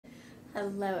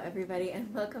Hello everybody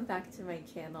and welcome back to my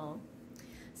channel.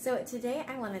 So today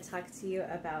I want to talk to you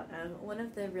about one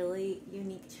of the really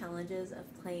unique challenges of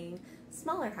playing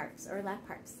smaller harps or lap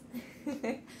harps.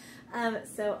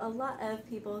 So a lot of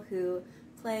people who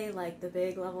play like the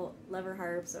big lever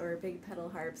harps or big pedal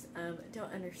harps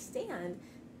don't understand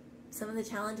some of the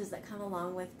challenges that come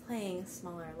along with playing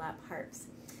smaller lap harps.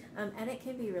 And it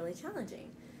can be really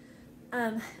challenging,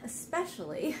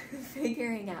 especially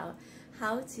figuring out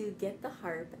how to get the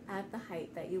harp at the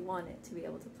height that you want it to be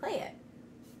able to play it.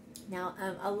 Now,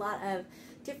 a lot of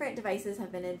different devices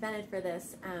have been invented for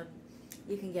this.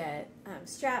 You can get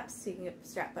straps, so you can get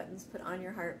strap buttons put on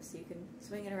your harp so you can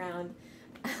swing it around.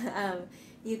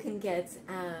 You can get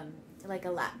like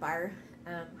a lap bar.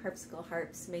 Harpsichord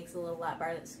Harps makes a little lap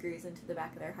bar that screws into the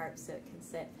back of their harp so it can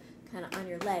sit kind of on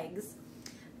your legs.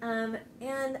 And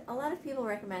a lot of people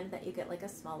recommend that you get like a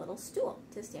small little stool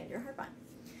to stand your harp on.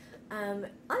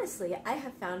 Honestly, I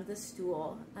have found the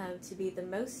Stool to be the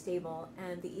most stable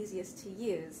and the easiest to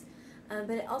use, but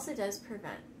it also does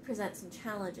present some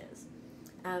challenges.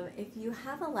 If you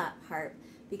have a lap harp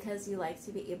because you like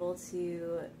to be able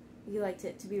to, you like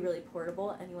it to be really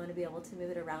portable and you want to be able to move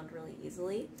it around really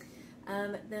easily,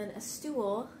 then a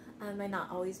stool might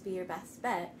not always be your best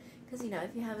bet, because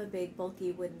if you have a big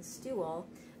bulky wooden stool,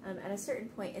 at a certain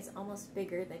point it's almost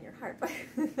bigger than your harp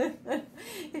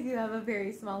if you have a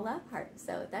very small lap harp,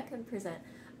 so that can present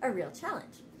a real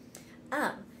challenge.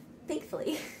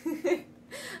 Thankfully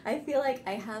I feel like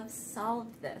I have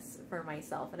solved this for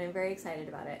myself and I'm very excited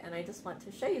about it, and I just want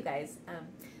to show you guys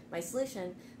my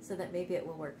solution so that maybe it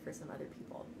will work for some other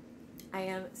people. I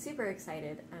am super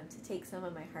excited to take some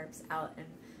of my harps out and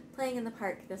playing in the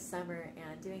park this summer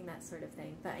and doing that sort of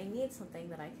thing, but I need something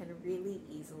that I can really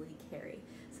easily carry,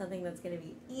 something that's going to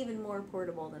be even more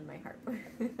portable than my harp.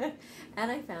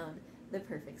 And I found the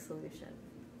perfect solution.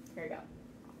 Here we go.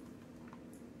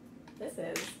 This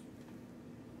is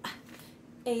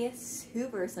a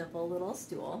super simple little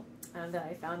stool that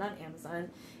I found on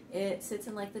Amazon. It sits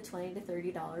in like the $20 to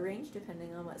 $30 range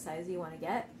depending on what size you want to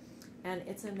get, and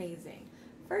it's amazing.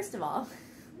 First of all,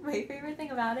 my favorite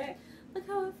thing about it, look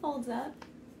how it folds up.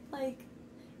 Like,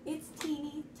 it's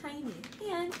teeny tiny,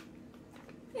 and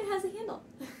it has a handle.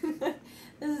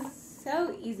 This is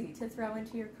so easy to throw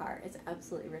into your car. It's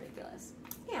absolutely ridiculous.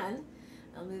 And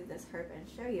I'll move this harp and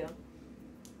show you.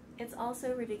 It's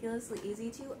also ridiculously easy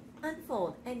to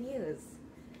unfold and use.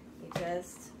 You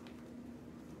just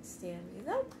stand these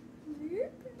up, and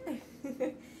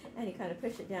you kind of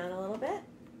push it down a little bit,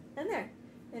 and there,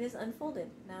 it is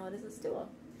unfolded. Now it is a stool.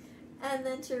 And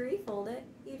then to refold it,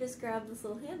 you just grab this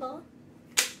little handle,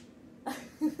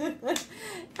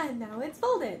 and now it's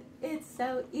folded. It's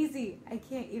so easy. I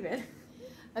can't even.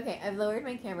 Okay, I've lowered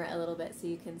my camera a little bit so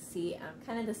you can see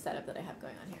kind of the setup that I have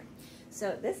going on here.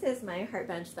 So this is my harp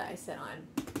bench that I sit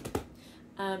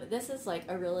on. This is like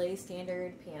a really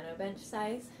standard piano bench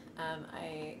size.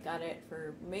 I got it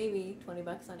for maybe 20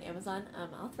 bucks on Amazon.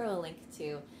 I'll throw a link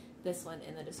to this one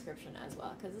in the description as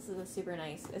well, because this is a super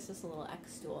nice, it's just a little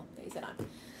X stool that you sit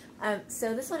on.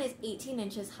 So this one is 18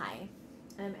 inches high,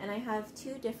 and I have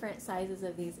two different sizes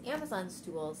of these Amazon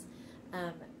stools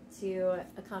to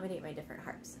accommodate my different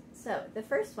harps. So the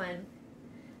first one,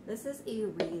 this is a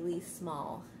really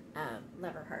small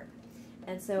lever harp,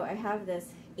 and so I have this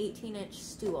 18-inch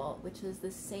stool, which is the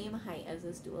same height as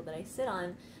the stool that I sit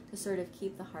on to sort of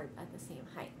keep the harp at the same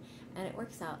height, and it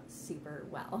works out super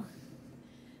well.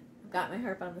 Got my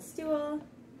harp on the stool,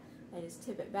 I just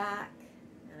tip it back,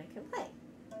 and I can play.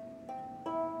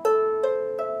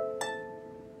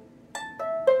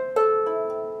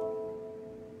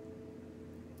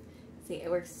 See,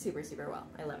 it works super, super well.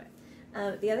 I love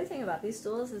it. The other thing about these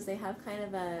stools is they have kind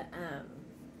of a,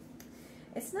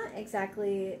 it's not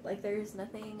exactly, like there's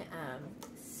nothing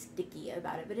sticky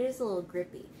about it, but it is a little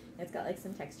grippy. It's got like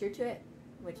some texture to it,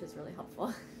 which is really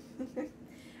helpful.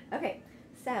 Okay,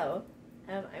 so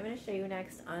I'm going to show you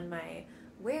next on my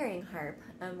wearing harp,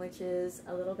 which is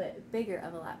a little bit bigger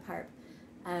of a lap harp.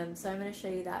 So I'm going to show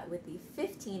you that with the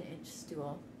 15-inch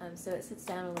stool, so it sits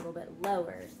down a little bit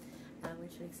lower,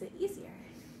 which makes it easier.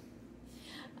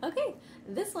 Okay,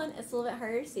 this one is a little bit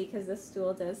harder to see because this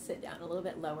stool does sit down a little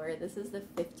bit lower. This is the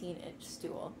 15-inch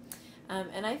stool,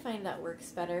 and I find that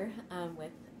works better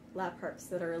with lap harps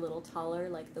that are a little taller,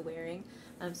 like the wearing.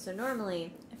 So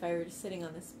normally, if I were just sitting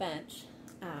on this bench,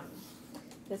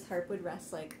 this harp would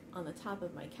rest like on the top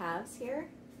of my calves here.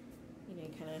 You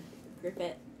kind of grip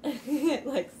it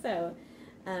like so.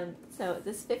 So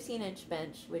this 15-inch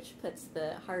bench, which puts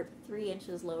the harp 3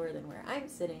 inches lower than where I'm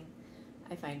sitting,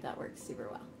 I find that works super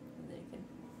well.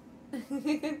 And then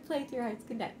you can play to your heart's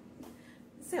content.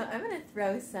 So I'm going to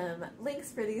throw some links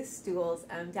for these stools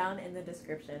down in the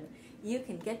description. You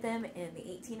can get them in the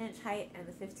 18-inch height and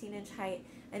the 15-inch height,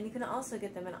 and you can also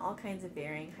get them in all kinds of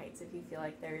varying heights if you feel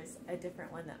like there's a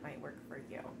different one that might work for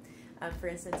you. For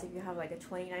instance, if you have like a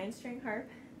 29-string harp,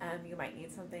 you might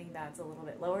need something that's a little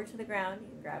bit lower to the ground. You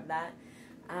can grab that.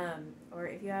 Or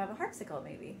if you have a harpsichord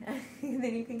maybe,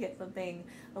 then you can get something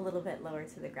a little bit lower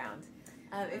to the ground.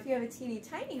 If you have a teeny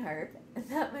tiny harp,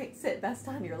 that might sit best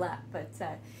on your lap, but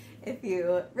if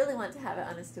you really want to have it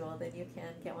on a stool, then you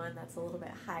can get one that's a little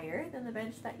bit higher than the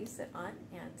bench that you sit on,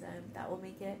 and that will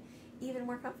make it even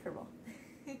more comfortable.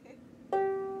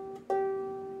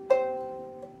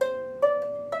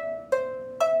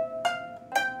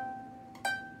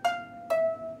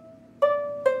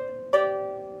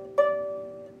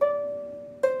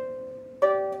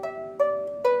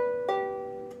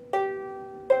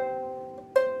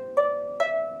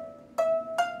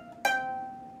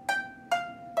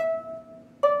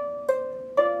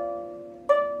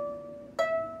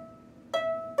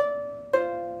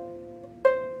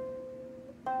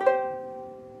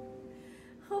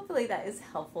 Hopefully that is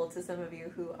helpful to some of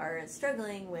you who are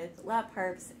struggling with lap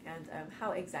harps and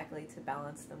how exactly to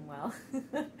balance them well.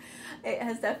 It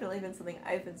has definitely been something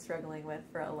I've been struggling with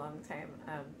for a long time,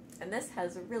 and this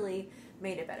has really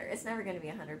made it better. It's never going to be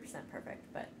 100% perfect,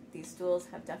 but these stools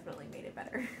have definitely made it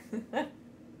better.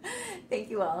 Thank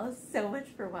you all so much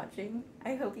for watching.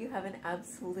 I hope you have an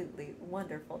absolutely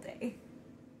wonderful day.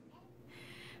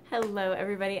 Hello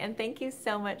everybody, and thank you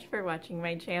so much for watching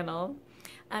my channel.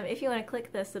 If you want to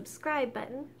click the subscribe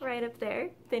button right up there,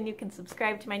 then you can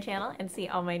subscribe to my channel and see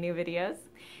all my new videos.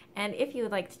 And if you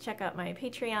would like to check out my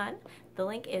Patreon, the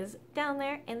link is down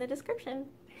there in the description.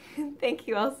 Thank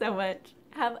you all so much.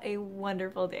 Have a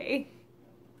wonderful day.